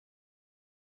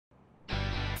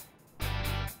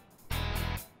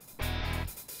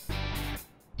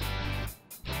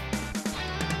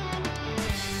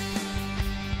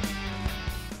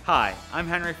Hi, I'm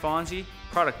Henry Fonzie,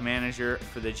 Product Manager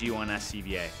for the G1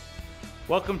 SCBA.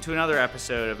 Welcome to another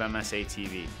episode of MSA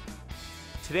TV.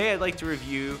 Today I'd like to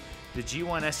review the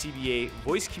G1 SCBA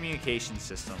voice communication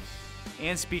system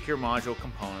and speaker module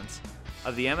components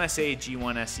of the MSA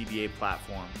G1 SCBA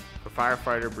platform for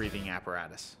firefighter breathing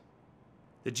apparatus.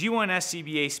 The G1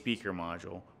 SCBA speaker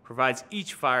module provides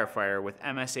each firefighter with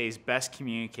MSA's best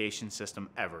communication system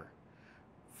ever.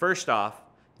 First off,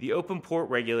 the open port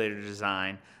regulator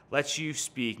design lets you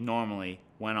speak normally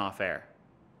when off air.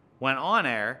 When on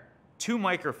air, two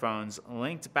microphones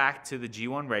linked back to the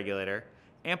G1 regulator,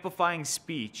 amplifying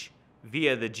speech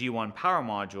via the G1 power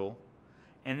module,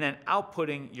 and then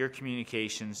outputting your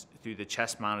communications through the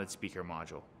chest-mounted speaker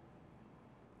module.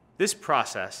 This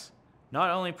process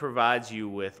not only provides you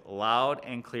with loud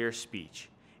and clear speech,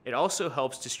 it also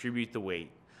helps distribute the weight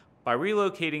by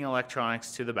relocating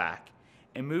electronics to the back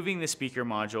and moving the speaker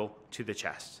module to the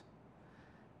chest.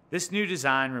 This new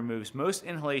design removes most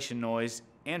inhalation noise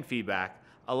and feedback,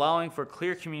 allowing for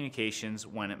clear communications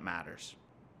when it matters.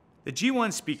 The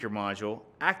G1 speaker module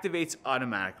activates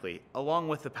automatically along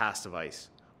with the pass device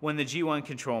when the G1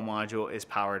 control module is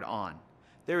powered on.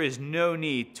 There is no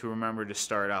need to remember to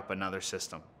start up another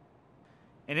system.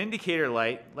 An indicator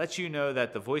light lets you know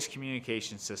that the voice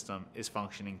communication system is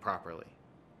functioning properly.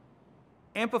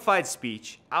 Amplified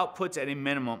speech outputs at a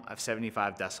minimum of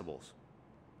 75 decibels.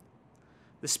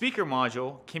 The speaker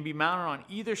module can be mounted on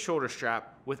either shoulder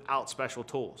strap without special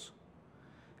tools.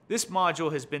 This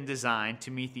module has been designed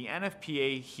to meet the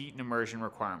NFPA heat and immersion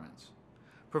requirements,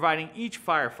 providing each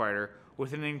firefighter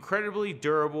with an incredibly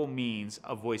durable means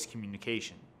of voice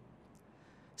communication.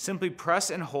 Simply press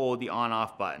and hold the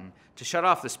on-off button to shut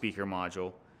off the speaker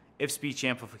module if speech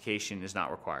amplification is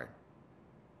not required.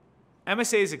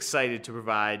 MSA is excited to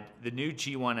provide the new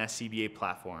G1 SCBA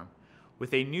platform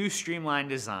with a new streamlined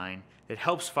design that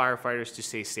helps firefighters to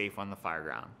stay safe on the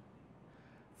fireground.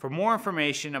 For more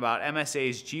information about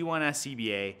MSA's G1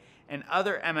 SCBA and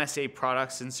other MSA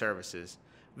products and services,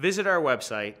 visit our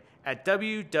website at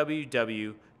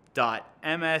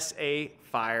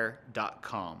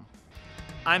www.msafire.com.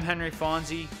 I'm Henry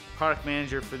Fonzie, Product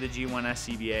Manager for the G1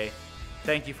 SCBA.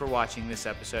 Thank you for watching this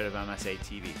episode of MSA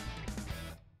TV.